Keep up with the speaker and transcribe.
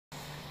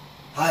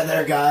Hi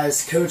there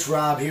guys, Coach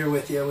Rob here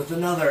with you with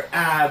another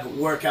ab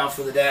workout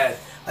for the day.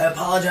 I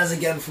apologize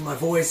again for my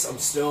voice. I'm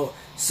still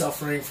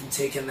suffering from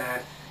taking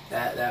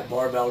that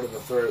barbell to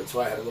the throat. That's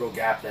why I had a little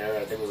gap there.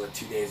 I think it was like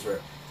 2 days where,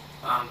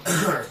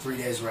 or 3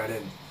 days where I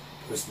didn't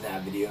post an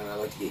ab video, and I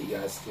like to get you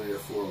guys 3 or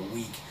 4 a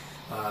week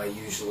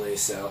usually,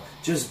 so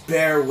just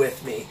bear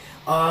with me.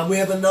 We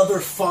have another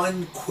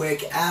fun,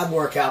 quick ab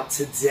workout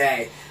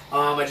today.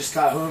 I just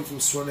got home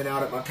from swimming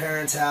out at my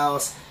parents'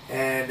 house,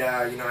 and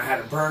I had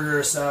a burger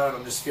or so, and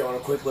I'm just feeling a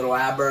quick little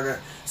ab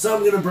burner, so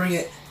I'm going to bring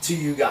it to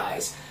you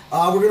guys.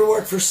 We're going to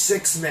work for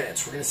 6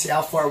 minutes. We're going to see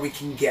how far we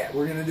can get.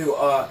 We're going to do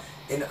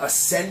an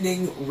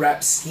ascending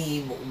rep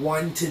scheme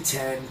 1 to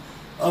 10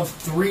 of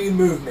 3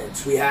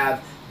 movements. We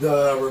have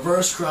the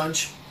reverse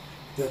crunch,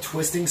 the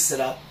twisting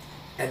sit-up,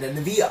 and then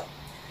the V-up.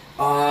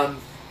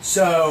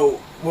 So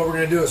what we're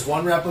going to do is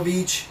 1 rep of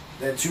each,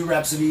 then 2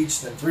 reps of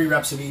each, then 3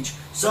 reps of each,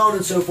 so on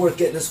and so forth,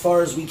 getting as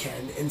far as we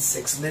can in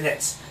 6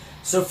 minutes.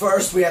 So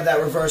first we have that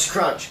reverse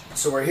crunch.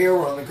 So we're here,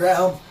 we're on the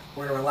ground,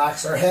 we're going to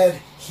relax our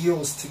head,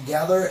 heels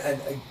together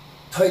and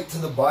tight to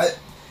the butt.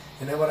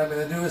 And then what I'm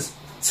going to do is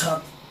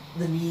tuck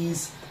the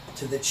knees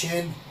to the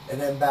chin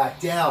and then back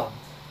down.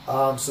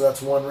 So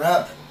that's 1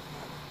 rep.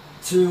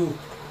 2,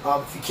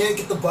 if you can't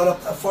get the butt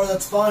up that far,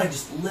 that's fine.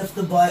 Just lift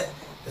the butt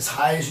as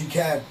high as you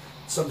can.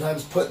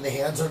 Sometimes putting the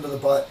hands under the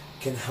butt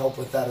can help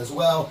with that as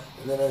well.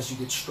 And then as you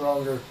get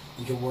stronger,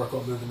 you can work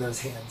on moving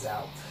those hands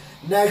out.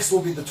 Next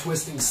will be the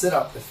twisting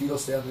sit-up. The feet will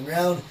stay on the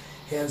ground,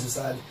 hands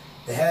beside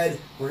the head.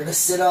 We're going to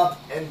sit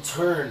up and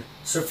turn.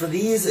 So for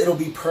these, it'll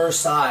be per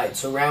side.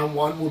 So round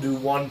 1, we'll do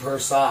 1 per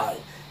side.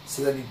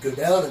 So then you'd go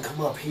down and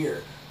come up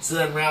here. So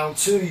then round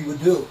 2, you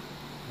would do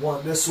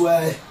 1 this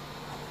way,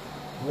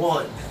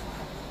 1,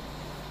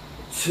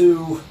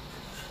 2,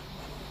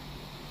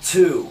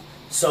 2,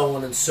 so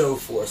on and so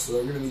forth. So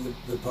they're going to be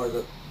the part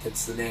that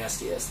gets the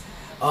nastiest.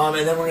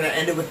 And then we're going to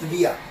end it with the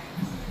V-up.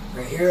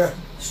 Right here,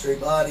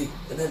 straight body,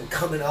 and then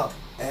coming up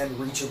and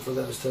reaching for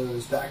those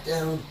toes. Back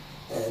down,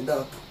 and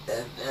up,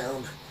 and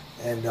down,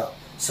 and up,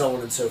 so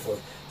on and so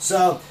forth.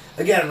 So,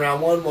 again,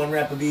 round 1, 1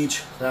 rep of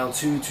each. Round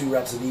 2, 2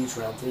 reps of each.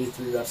 Round 3,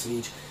 3 reps of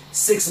each.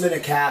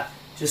 6-minute cap,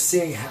 just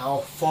seeing how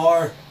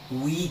far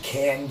we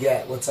can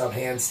get. What's up,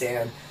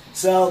 handstand?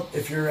 So,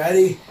 if you're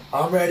ready,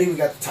 I'm ready. We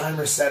got the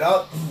timer set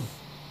up.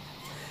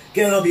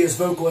 Again, I'll be as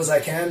vocal as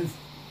I can.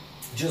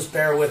 Just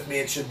bear with me.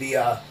 It should be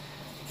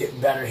getting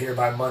better here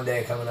by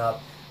Monday coming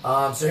up.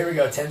 So here we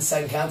go.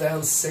 10-second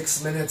countdown,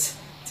 6 minutes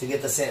to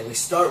get this in. We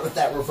start with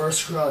that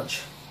reverse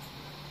crunch.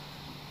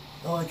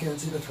 Oh, I can't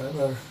see the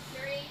timer.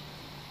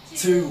 3,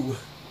 2,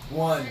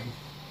 1.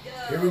 Go.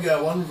 Here we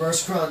go. 1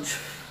 reverse crunch.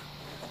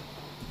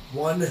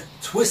 1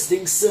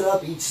 twisting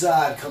sit-up each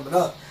side coming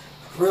up.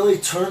 Really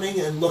turning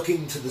and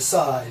looking to the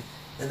side.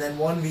 And then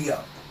 1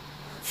 V-up.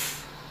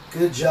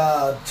 Good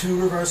job.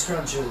 2 reverse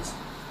crunches.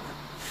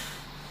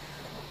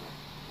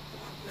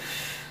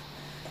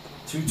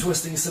 2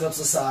 twisting sit-ups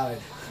aside.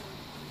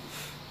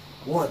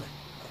 1.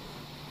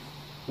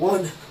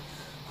 1.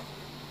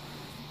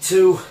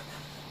 2.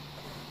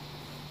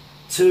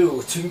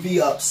 2. 2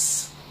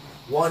 V-ups.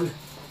 1.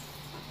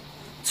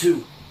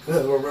 2.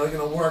 Good. We're really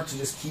going to work to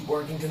just keep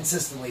working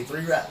consistently.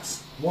 3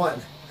 reps.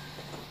 1.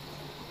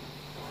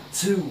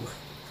 2.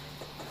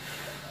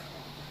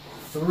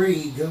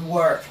 3. Good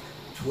work.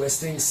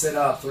 Twisting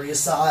sit-up. 3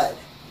 aside.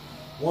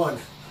 1.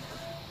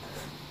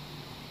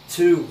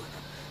 2.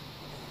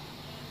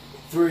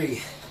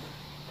 3,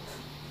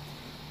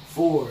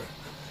 4,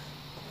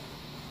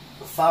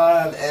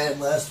 5, and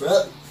last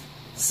rep,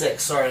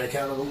 6. Sorry, I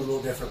counted a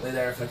little differently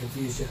there if I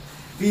confused you.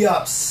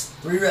 V-ups,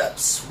 3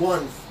 reps.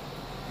 1,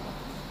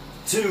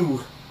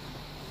 2,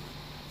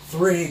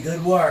 3.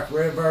 Good work.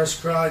 Reverse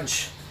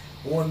crunch.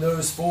 1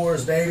 those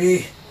 4s,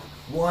 baby.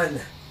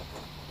 1,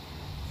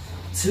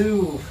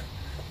 2.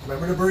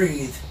 Remember to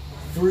breathe.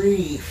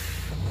 3,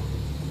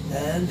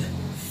 and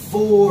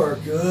 4.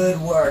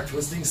 Good work.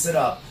 Twisting sit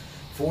up.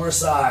 4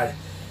 aside.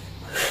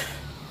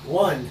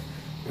 1. I'm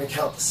going to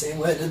count the same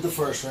way I did the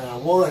first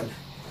round. 1,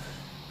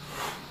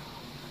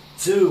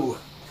 2,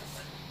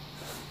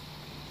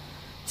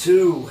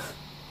 2,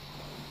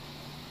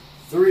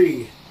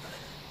 3,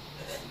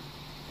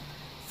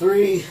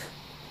 3,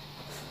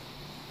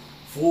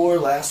 4.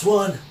 Last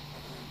one.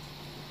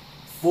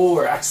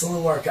 4.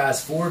 Excellent work,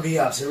 guys. 4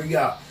 V-ups. Here we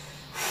go.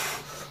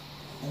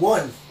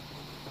 1,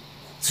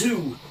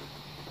 2,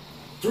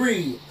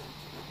 3,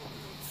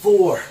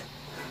 4.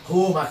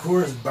 Oh, my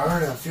core is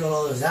burning. I'm feeling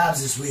all those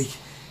abs this week.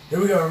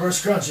 Here we go.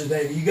 Reverse crunches,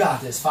 baby. You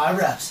got this. 5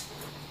 reps.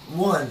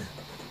 1,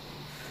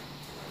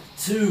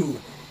 2.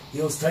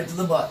 Heels tight to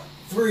the butt.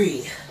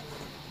 3,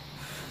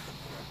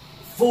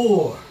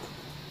 4,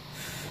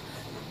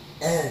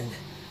 and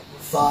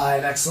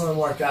 5. Excellent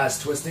work, guys.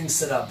 Twisting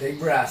sit up. Big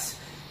breaths.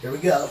 Here we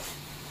go.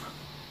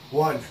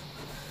 1,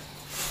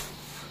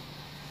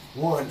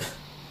 1,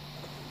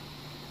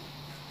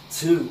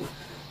 2,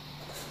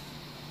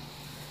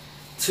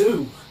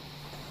 2,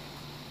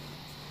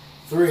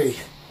 3,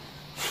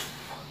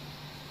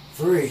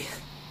 3,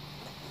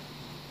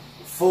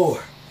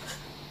 4,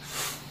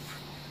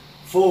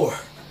 4.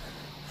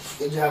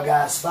 Good job,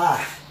 guys.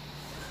 5.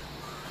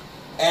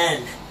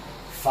 And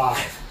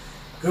 5.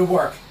 Good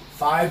work.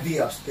 5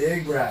 V-ups.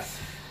 Big breath.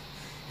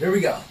 Here we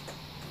go.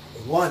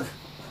 1,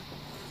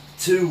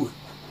 2,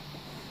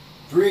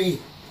 3,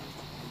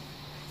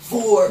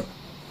 4,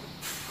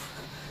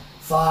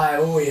 5.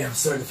 Oh yeah, I'm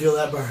starting to feel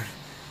that burn.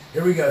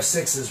 Here we go.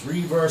 6s.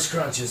 Reverse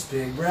crunches.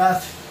 Big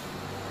breath.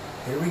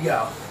 Here we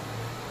go.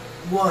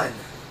 1,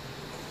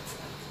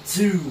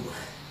 2,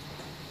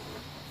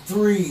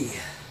 3,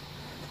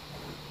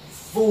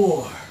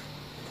 4,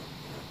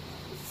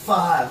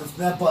 5. Lift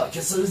that butt.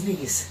 Kiss those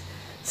knees.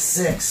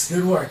 6.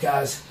 Good work,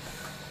 guys.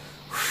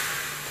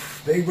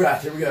 Big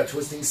breath. Here we go.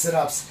 Twisting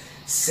sit-ups.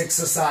 6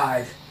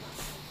 aside.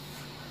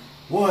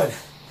 1.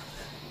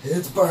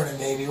 It's burning,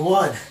 baby.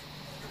 1,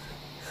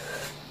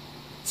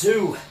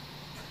 2.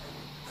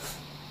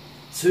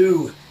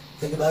 2.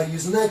 Think about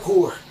using that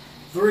core.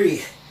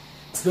 3.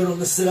 It's good on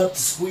the sit-up to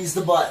squeeze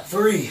the butt.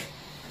 3.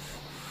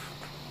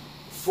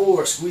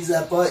 4. Squeeze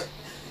that butt.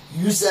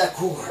 Use that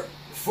core.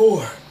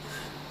 4.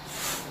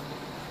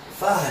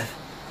 5.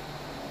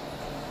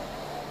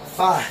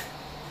 5.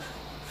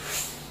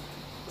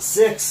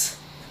 6.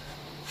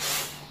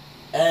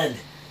 And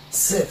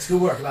 6.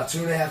 Good work. About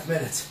 2.5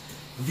 minutes.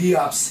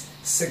 V-ups.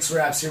 6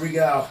 reps. Here we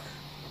go.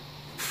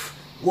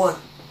 1,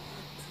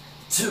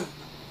 2,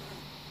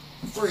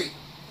 3,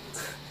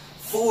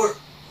 4,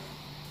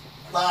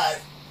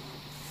 5.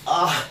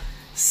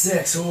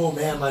 6. Oh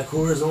man, my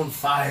core is on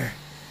fire.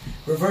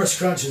 Reverse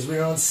crunches. We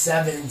are on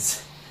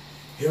 7s.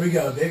 Here we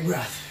go. Big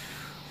breath.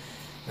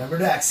 Remember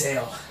to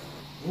exhale.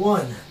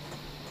 1,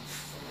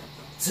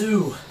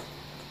 2,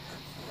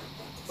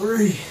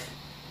 3,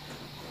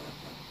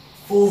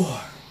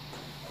 4,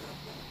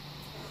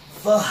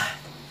 5,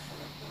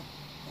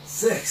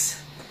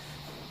 6,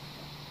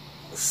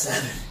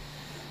 7.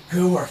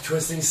 Good work.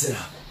 Twisting sit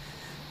up.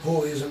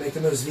 Oh, these are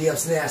making those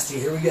V-ups nasty.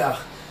 Here we go.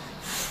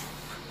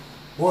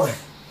 1,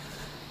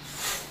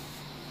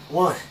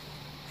 1,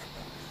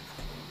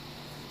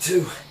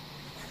 2,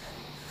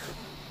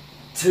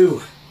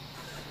 2,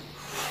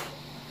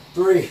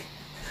 3.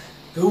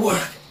 Good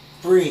work.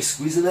 3.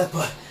 Squeezing that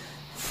butt.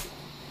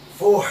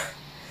 4,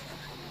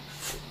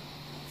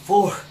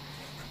 4,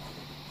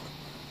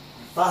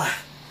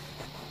 5,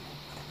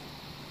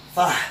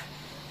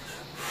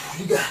 5.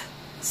 You got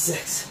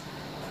 6,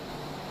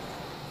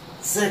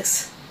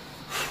 6,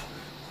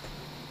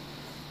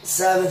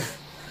 7,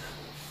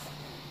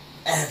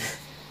 and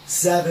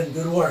 7.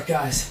 Good work,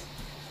 guys.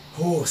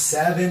 Oh,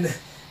 7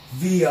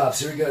 V-ups.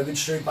 Here we go. Good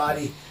straight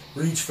body.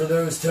 Reach for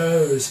those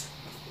toes.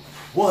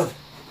 1,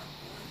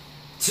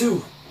 2,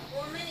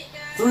 1 minute,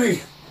 guys.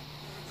 3,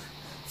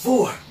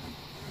 4,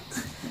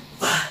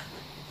 5,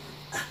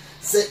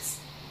 6,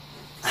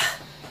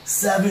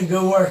 7.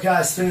 Good work,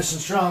 guys. Finishing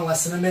strong.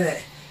 Less than a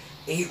minute.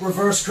 8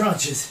 reverse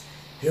crunches.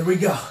 Here we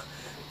go.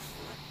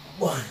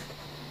 1,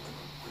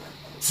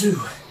 2,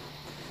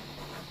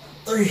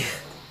 3,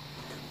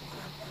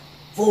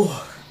 4,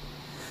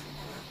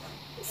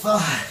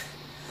 5,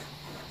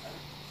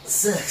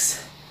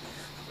 6,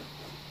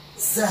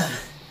 7,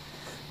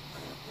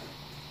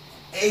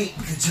 8.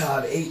 Good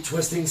job. 8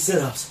 twisting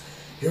sit-ups.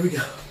 Here we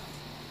go.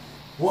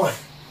 1,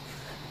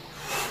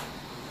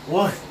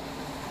 1,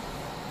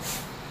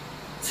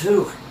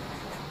 2,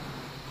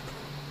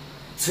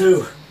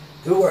 2.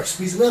 Good work.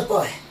 Squeezing that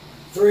butt.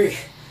 3.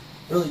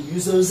 Really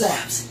use those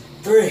abs.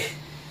 3,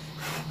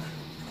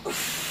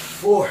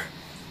 4,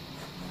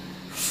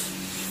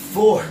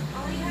 4, All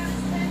you have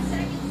is 10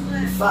 seconds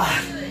left.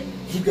 5. Do it.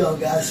 Keep going,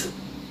 guys.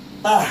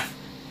 5,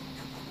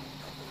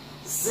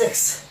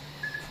 6,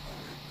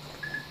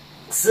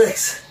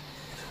 6,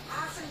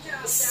 Awesome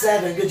job, guys.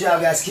 7. Good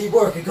job, guys. Keep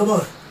working. Come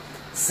on.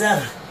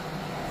 7.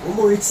 One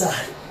more each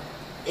side.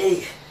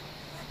 8.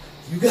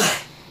 You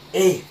got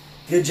 8.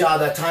 Good job.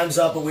 That time's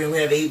up, but we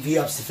only have 8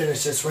 V-ups to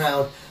finish this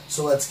round.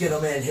 So let's get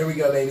them in. Here we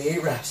go, baby.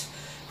 8 reps.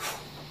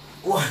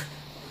 1,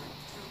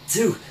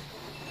 2,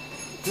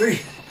 3,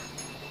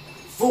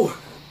 4,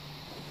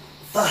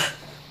 5,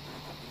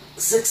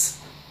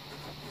 6,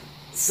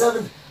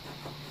 7,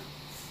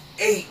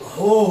 8.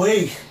 Oh,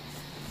 8.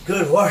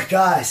 Good work,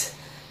 guys.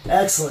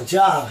 Excellent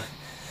job.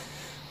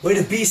 Way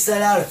to beast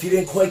that out. If you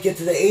didn't quite get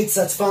to the 8s,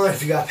 that's fine.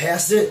 If you got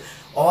past it,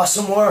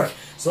 awesome work.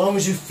 As long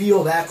as you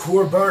feel that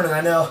core burning.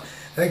 I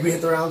think we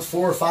hit the rounds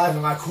 4 or 5,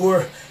 and my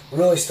core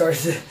really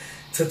started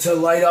to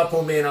light up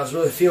on me, and I was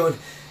really feeling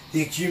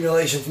the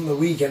accumulation from the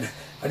weekend.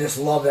 I just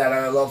love that.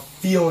 I love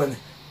feeling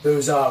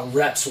those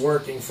reps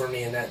working for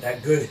me, and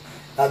that good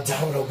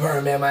abdominal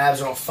burn. Man, my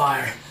abs are on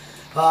fire.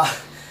 I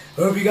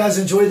hope you guys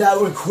enjoyed that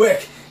one.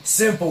 Quick,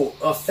 simple,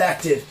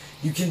 effective.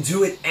 You can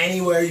do it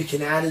anywhere. You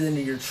can add it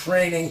into your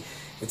training.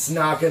 It's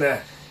not going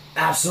to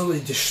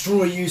absolutely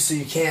destroy you, so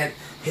you can't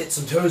hit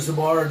some toes to the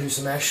bar or do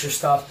some extra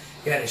stuff.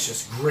 Again, it's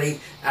just great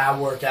ab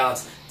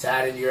workouts to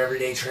add into your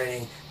everyday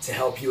training to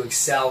help you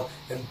excel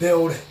and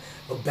build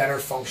a better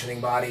functioning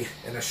body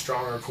and a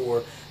stronger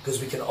core,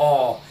 because we can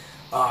all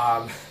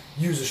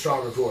use a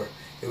stronger core.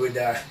 It would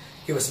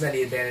give us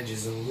many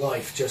advantages in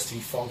life just to be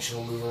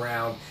functional, move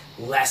around,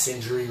 less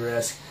injury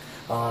risk.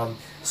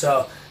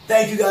 So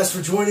thank you guys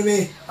for joining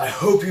me. I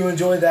hope you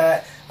enjoyed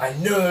that. I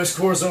know those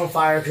cores are on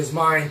fire because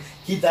mine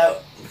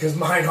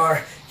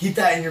are. Keep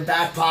that in your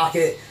back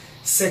pocket.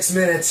 6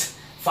 minutes,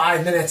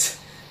 5 minutes.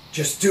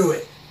 Just do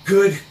it.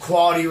 Good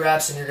quality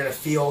reps and you're going to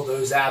feel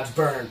those abs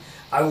burn.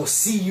 I will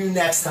see you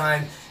next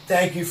time.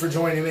 Thank you for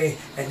joining me.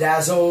 And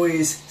as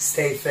always,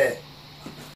 stay fit.